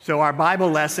So our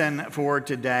Bible lesson for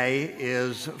today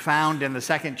is found in the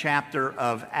second chapter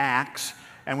of Acts,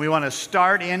 and we want to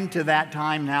start into that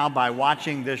time now by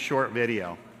watching this short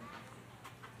video.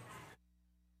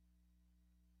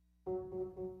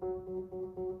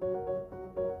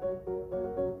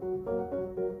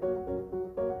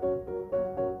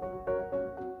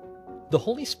 The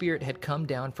Holy Spirit had come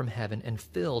down from heaven and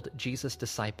filled Jesus'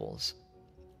 disciples.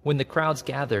 When the crowds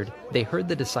gathered, they heard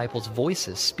the disciples'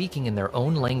 voices speaking in their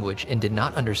own language and did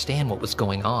not understand what was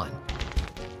going on.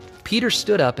 Peter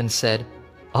stood up and said,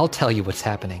 "I'll tell you what's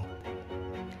happening."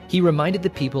 He reminded the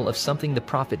people of something the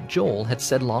prophet Joel had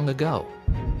said long ago.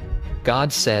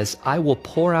 God says, "I will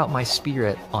pour out my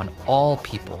spirit on all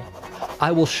people. I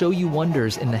will show you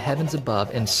wonders in the heavens above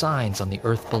and signs on the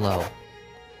earth below.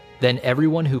 Then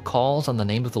everyone who calls on the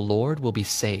name of the Lord will be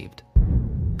saved."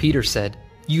 Peter said,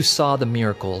 "You saw the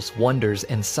miracles, wonders,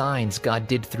 and signs God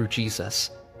did through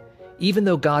Jesus. Even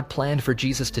though God planned for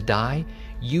Jesus to die,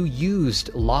 you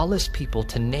used lawless people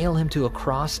to nail him to a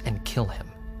cross and kill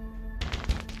him.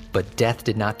 But death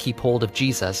did not keep hold of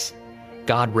Jesus.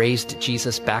 God raised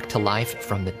Jesus back to life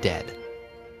from the dead."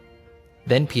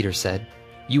 Then Peter said,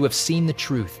 "You have seen the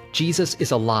truth. Jesus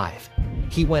is alive.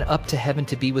 He went up to heaven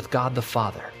to be with God the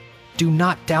Father. Do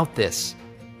not doubt this."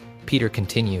 Peter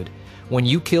continued, "When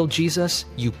you killed Jesus,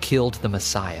 you killed the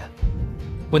Messiah."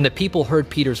 When the people heard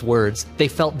Peter's words, they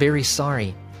felt very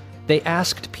sorry. They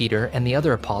asked Peter and the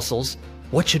other apostles,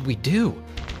 "What should we do?"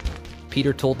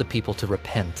 Peter told the people to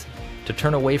repent, to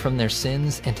turn away from their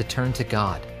sins and to turn to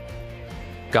God.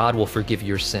 "God will forgive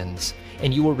your sins,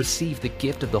 and you will receive the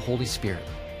gift of the Holy Spirit.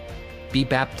 Be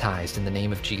baptized in the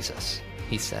name of Jesus,"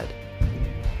 he said.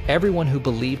 Everyone who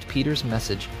believed Peter's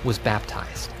message was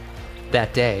baptized.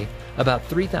 That day, about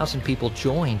 3,000 people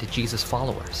joined Jesus'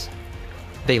 followers.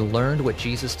 They learned what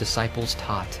Jesus' disciples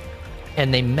taught,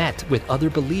 and they met with other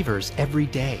believers every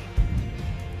day.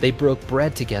 They broke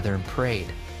bread together and prayed.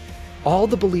 All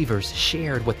the believers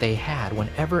shared what they had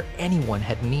whenever anyone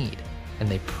had need, and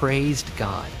they praised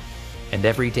God. And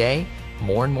every day,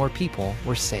 more and more people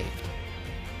were saved.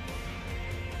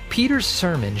 Peter's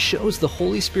sermon shows the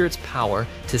Holy Spirit's power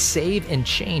to save and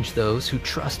change those who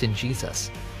trust in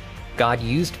Jesus. God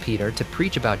used Peter to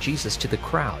preach about Jesus to the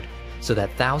crowd so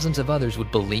that thousands of others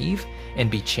would believe and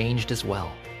be changed as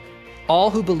well. All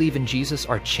who believe in Jesus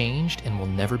are changed and will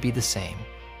never be the same.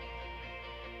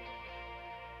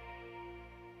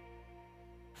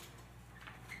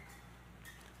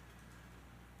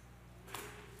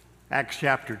 Acts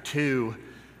chapter 2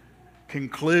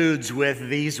 concludes with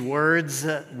these words,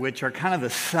 which are kind of the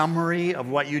summary of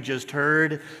what you just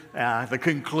heard, the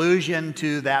conclusion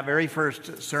to that very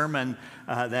first sermon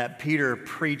that Peter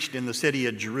preached in the city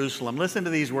of Jerusalem. Listen to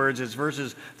these words. It's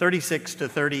verses 36 to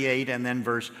 38 and then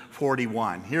verse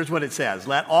 41. Here's what it says.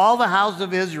 "Let all the house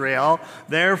of Israel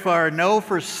therefore know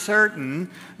for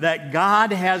certain that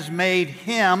God has made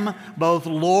him both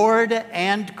Lord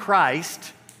and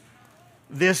Christ,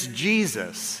 this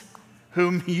Jesus,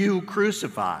 whom you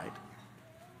crucified."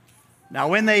 Now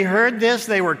when they heard this,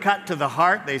 they were cut to the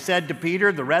heart. They said to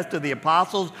Peter, the rest of the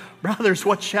apostles, "Brothers,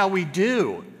 what shall we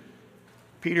do?"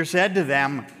 Peter said to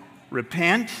them,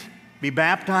 "Repent, be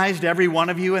baptized every one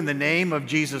of you in the name of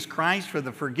Jesus Christ for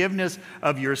the forgiveness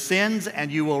of your sins,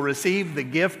 and you will receive the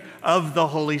gift of the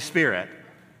Holy Spirit."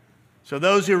 So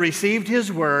those who received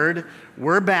his word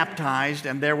were baptized,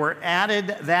 and there were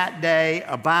added that day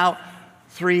about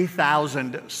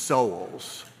 3,000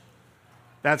 souls.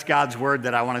 That's God's word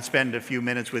that I want to spend a few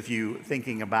minutes with you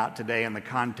thinking about today in the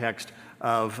context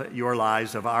of your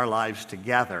lives, of our lives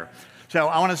together. So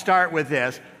I want to start with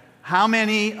this. How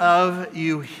many of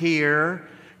you here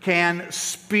can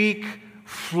speak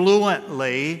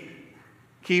fluently,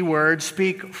 keyword,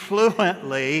 speak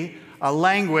fluently, a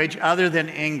language other than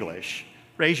English?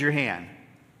 Raise your hand.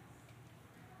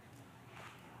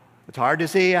 It's hard to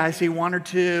see. I see one or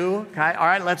two. Okay. All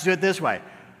right, let's do it this way.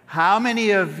 How many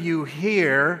of you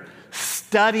here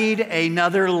studied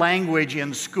another language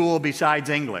in school besides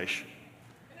English?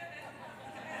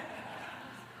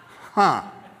 Huh.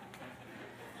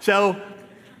 So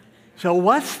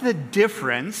what's the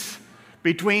difference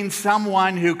between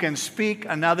someone who can speak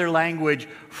another language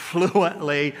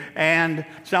fluently and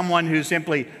someone who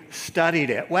simply studied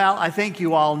it? Well, I think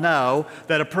you all know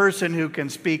that a person who can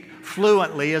speak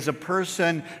fluently is a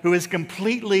person who is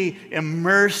completely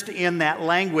immersed in that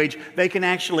language. They can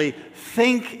actually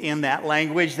think in that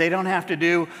language. They don't have to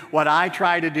do what I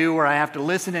try to do, where I have to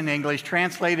listen in English,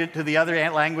 translate it to the other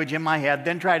language in my head,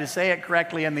 then try to say it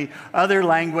correctly in the other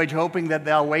language, hoping that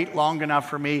they'll wait long enough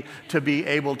for me to be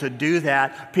able to do that.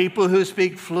 that people who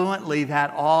speak fluently,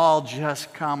 that all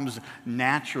just comes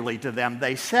naturally to them.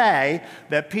 They say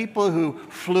that people who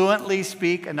fluently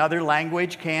speak another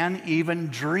language can even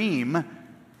dream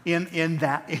in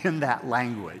that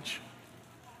language.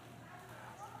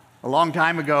 A long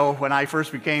time ago, when I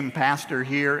first became pastor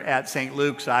here at St.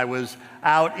 Luke's, I was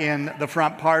out in the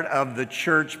front part of the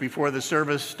church before the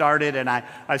service started, and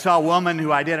I saw a woman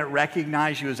who I didn't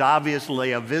recognize. She was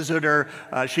obviously a visitor.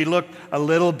 She looked a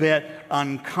little bit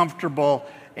uncomfortable,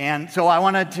 and so I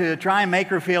wanted to try and make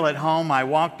her feel at home. I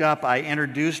walked up, I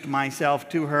introduced myself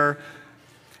to her,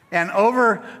 and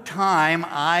over time,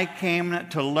 I came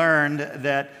to learn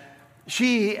that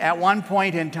she, at one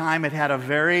point in time, had had a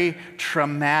very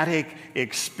traumatic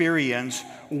experience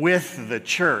with the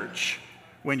church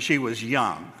when she was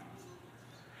young.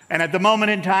 And at the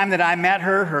moment in time that I met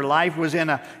her, her life was in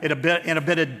a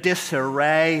bit of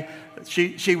disarray.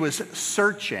 She was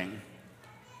searching.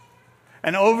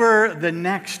 And over the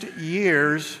next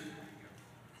years,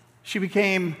 she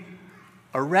became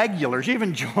a regular. She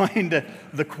even joined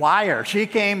the choir. She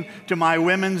came to my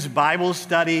women's Bible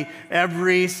study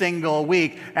every single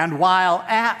week. And while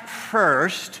at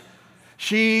first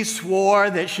she swore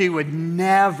that she would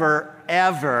never,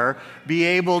 ever be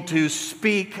able to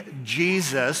speak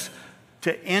Jesus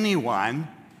to anyone,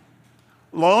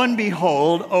 lo and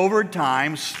behold, over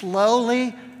time,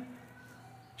 slowly,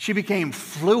 she became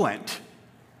fluent.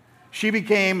 She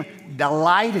became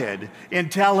delighted in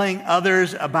telling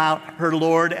others about her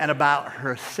Lord and about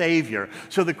her Savior.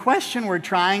 So the question we're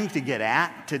trying to get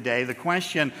at today, the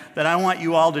question that I want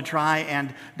you all to try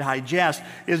and digest,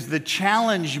 is the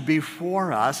challenge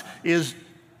before us is,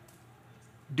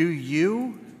 do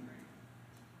you,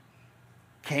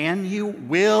 can you,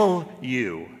 will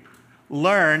you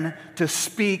learn to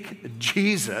speak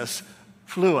Jesus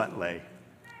fluently?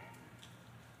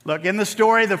 Look, in the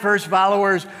story, the first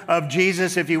followers of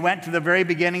Jesus, if you went to the very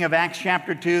beginning of Acts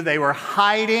chapter 2, they were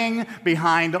hiding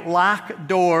behind locked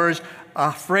doors,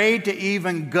 afraid to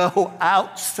even go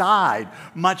outside,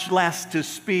 much less to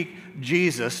speak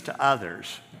Jesus to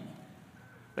others.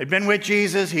 They'd been with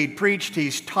Jesus. He'd preached.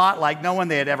 He's taught like no one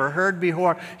they had ever heard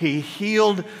before. He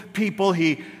healed people.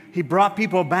 He brought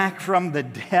people back from the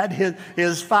dead.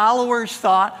 His followers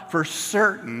thought for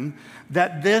certain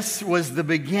that this was the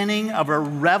beginning of a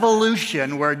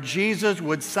revolution where Jesus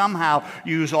would somehow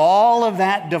use all of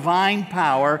that divine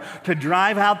power to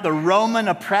drive out the Roman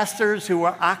oppressors who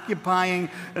were occupying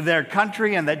their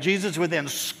country, and that Jesus would then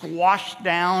squash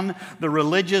down the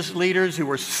religious leaders who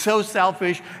were so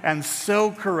selfish and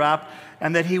so corrupt,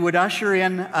 and that he would usher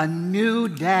in a new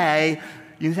day,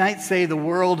 you might say the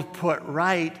world put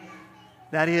right,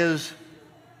 that is,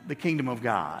 the kingdom of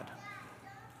God.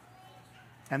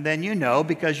 And then you know,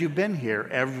 because you've been here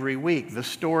every week, the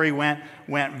story went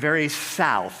very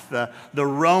south. The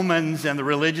Romans and the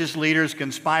religious leaders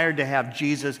conspired to have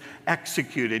Jesus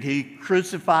executed. He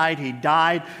crucified, he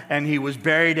died, and he was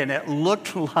buried, and it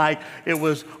looked like it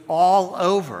was all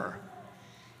over.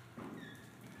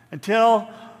 Until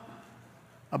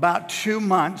about 2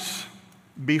 months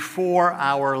before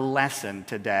our lesson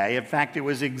today. In fact, it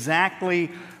was exactly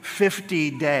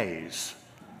 50 days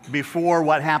before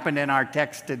what happened in our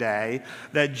text today,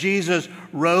 that Jesus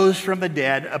rose from the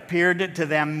dead, appeared to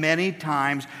them many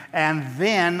times, and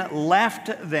then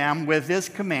left them with this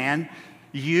command: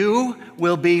 you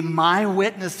will be my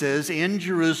witnesses in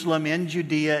Jerusalem, in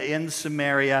Judea, in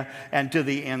Samaria, and to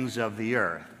the ends of the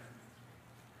earth.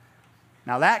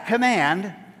 Now that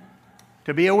command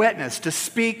to be a witness, to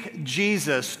speak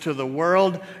Jesus to the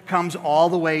world, comes all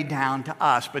the way down to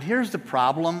us. But here's the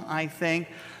problem, I think.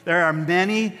 There are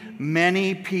many,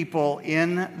 many people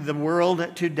in the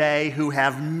world today who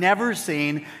have never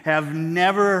seen, have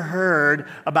never heard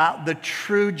about the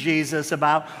true Jesus,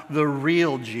 about the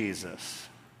real Jesus.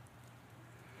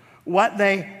 What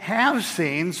they have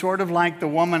seen, sort of like the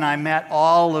woman I met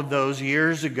all of those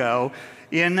years ago,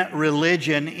 in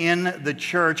religion, in the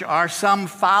church, are some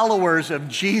followers of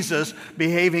Jesus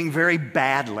behaving very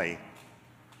badly.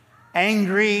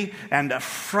 Angry and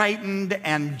frightened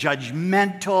and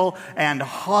judgmental and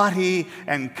haughty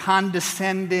and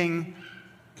condescending.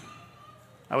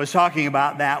 I was talking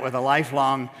about that with a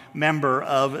lifelong member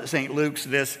of St. Luke's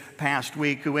this past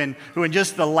week who in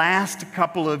just the last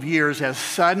couple of years has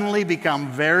suddenly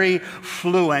become very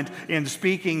fluent in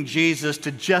speaking Jesus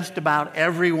to just about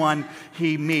everyone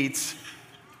he meets.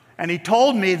 And he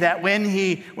told me that when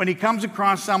he comes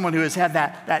across someone who has had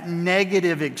that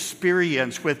negative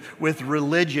experience with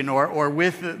religion or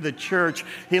with the church,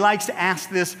 he likes to ask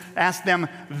them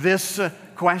this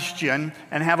question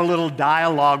and have a little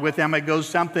dialogue with them. It goes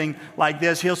something like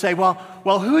this. He'll say, well,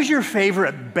 who's your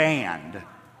favorite band?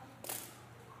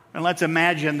 And let's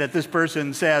imagine that this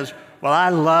person says, well, I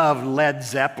love Led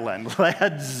Zeppelin.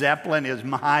 Led Zeppelin is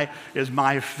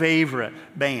my favorite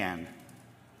band.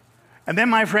 And then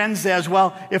my friend says,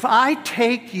 well, if I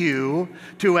take you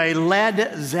to a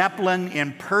Led Zeppelin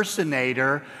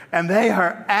impersonator and they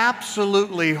are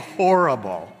absolutely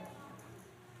horrible,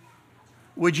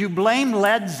 would you blame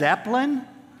Led Zeppelin?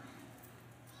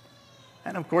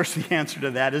 And of course the answer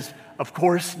to that is, of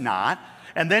course not.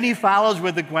 And then he follows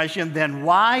with the question, then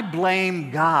why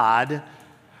blame God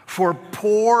for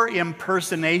poor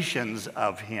impersonations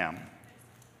of him?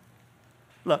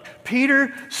 Look,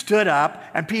 Peter stood up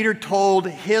and Peter told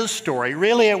his story.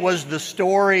 Really, it was the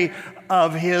story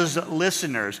of his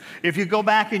listeners. If you go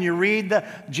back and you read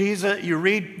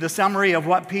the summary of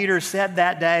what Peter said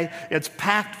that day, it's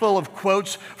packed full of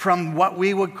quotes from what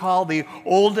we would call the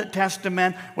Old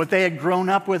Testament, what they had grown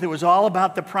up with. It was all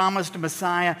about the promised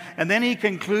Messiah. And then he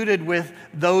concluded with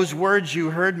those words you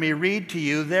heard me read to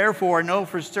you. Therefore, know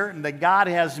for certain that God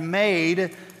has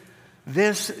made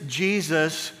this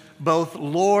Jesus both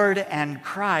Lord and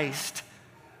Christ,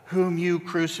 whom you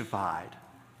crucified.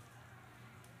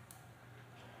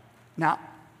 Now,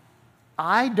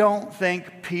 I don't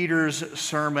think Peter's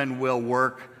sermon will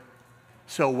work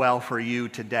so well for you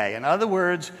today. In other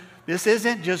words, this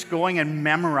isn't just going and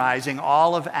memorizing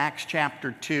all of Acts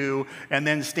chapter 2 and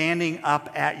then standing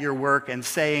up at your work and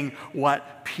saying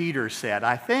what Peter said.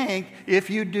 I think if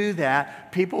you do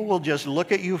that, people will just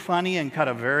look at you funny and cut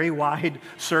a very wide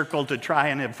circle to try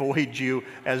and avoid you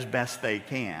as best they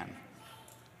can.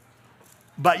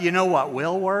 But you know what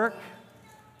will work?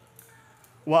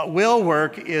 What will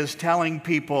work is telling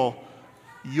people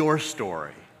your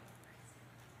story.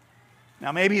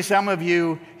 Now, maybe some of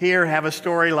you here have a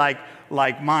story like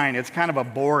mine. It's kind of a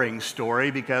boring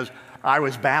story because I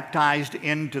was baptized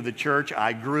into the church.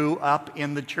 I grew up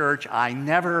in the church. I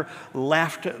never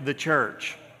left the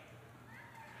church.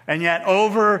 And yet,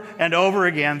 over and over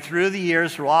again, through the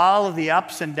years, through all of the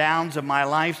ups and downs of my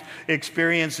life's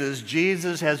experiences,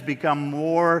 Jesus has become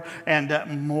more and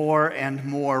more and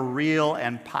more real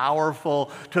and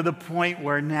powerful to the point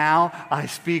where now I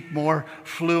speak more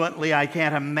fluently. I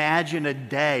can't imagine a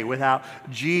day without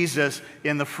Jesus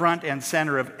in the front and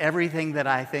center of everything that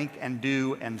I think and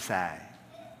do and say.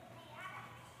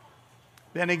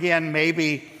 Then again,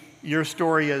 maybe your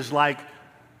story is like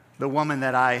the woman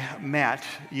that I met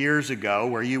years ago,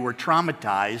 where you were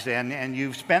traumatized and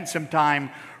you've spent some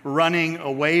time running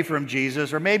away from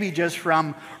Jesus, or maybe just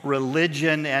from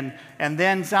religion, and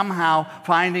then somehow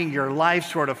finding your life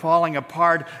sort of falling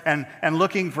apart and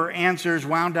looking for answers,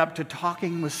 wound up to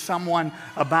talking with someone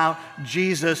about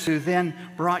Jesus who then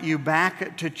brought you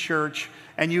back to church,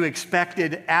 and you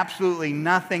expected absolutely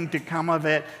nothing to come of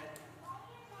it,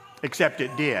 except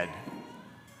it did.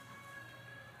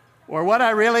 Or what I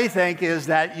really think is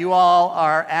that you all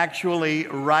are actually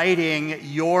writing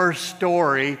your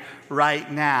story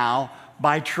right now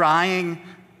by trying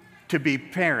to be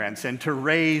parents and to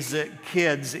raise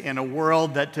kids in a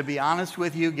world that, to be honest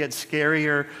with you, gets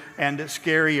scarier and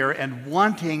scarier, and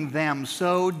wanting them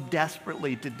so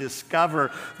desperately to discover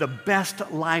the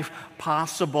best life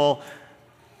possible.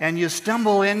 And you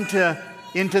stumble into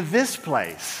this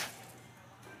place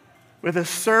with a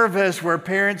service where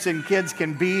parents and kids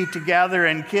can be together,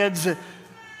 and kids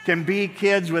can be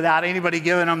kids without anybody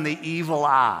giving them the evil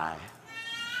eye.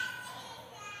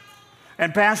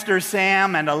 And Pastor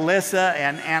Sam and Alyssa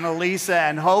and Annalisa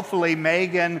and hopefully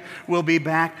Megan will be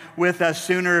back with us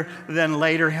sooner than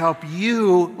later, help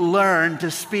you learn to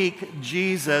speak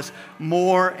Jesus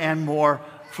more and more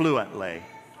fluently.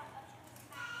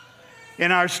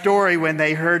 In our story, when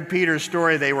they heard Peter's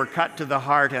story, they were cut to the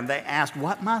heart and they asked,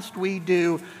 what must we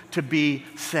do to be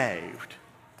saved?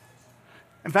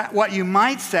 In fact, what you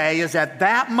might say is at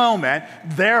that moment,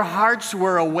 their hearts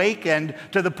were awakened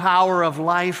to the power of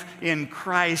life in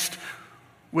Christ,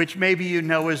 which maybe you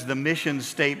know is the mission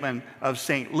statement of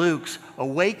St. Luke's,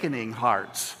 awakening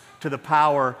hearts to the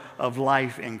power of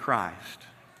life in Christ.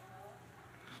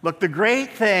 Look, the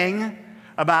great thing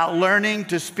about learning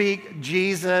to speak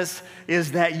Jesus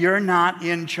is that you're not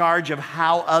in charge of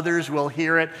how others will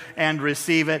hear it and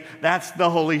receive it. That's the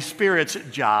Holy Spirit's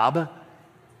job.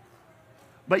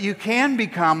 But you can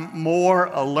become more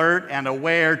alert and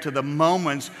aware to the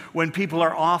moments when people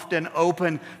are often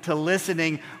open to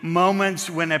listening, moments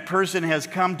when a person has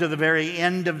come to the very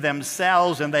end of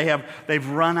themselves and they've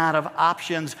run out of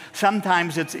options.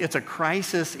 Sometimes it's a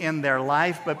crisis in their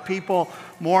life, but people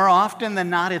more often than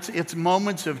not, it's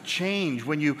moments of change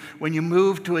when you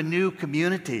move to a new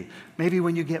community. Maybe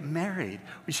when you get married,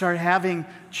 you start having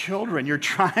children, you're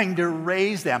trying to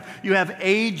raise them. You have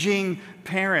aging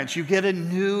parents, you get a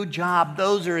new job.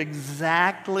 Those are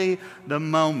exactly the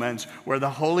moments where the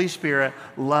Holy Spirit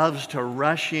loves to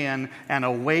rush in and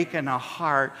awaken a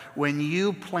heart when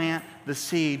you plant the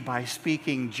seed by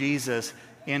speaking Jesus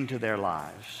into their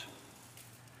lives.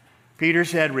 Peter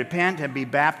said, repent and be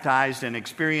baptized and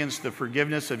experience the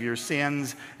forgiveness of your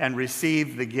sins and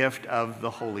receive the gift of the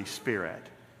Holy Spirit.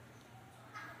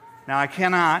 Now, I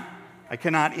cannot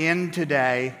end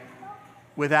today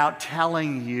without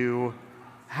telling you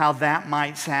how that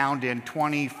might sound in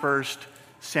 21st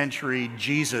century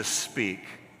Jesus speak.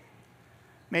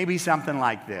 Maybe something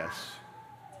like this.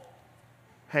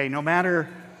 Hey, no matter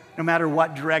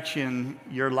what direction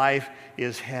your life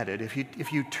is headed,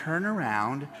 if you turn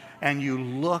around and you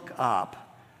look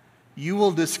up, you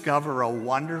will discover a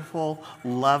wonderful,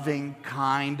 loving,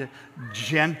 kind,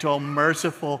 gentle,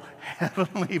 merciful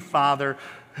Heavenly Father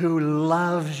who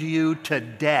loves you to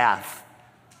death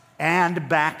and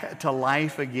back to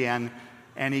life again,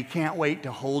 and He can't wait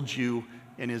to hold you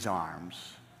in His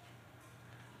arms.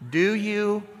 Do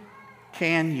you,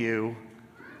 can you,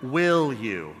 will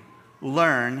you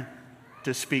learn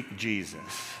to speak Jesus?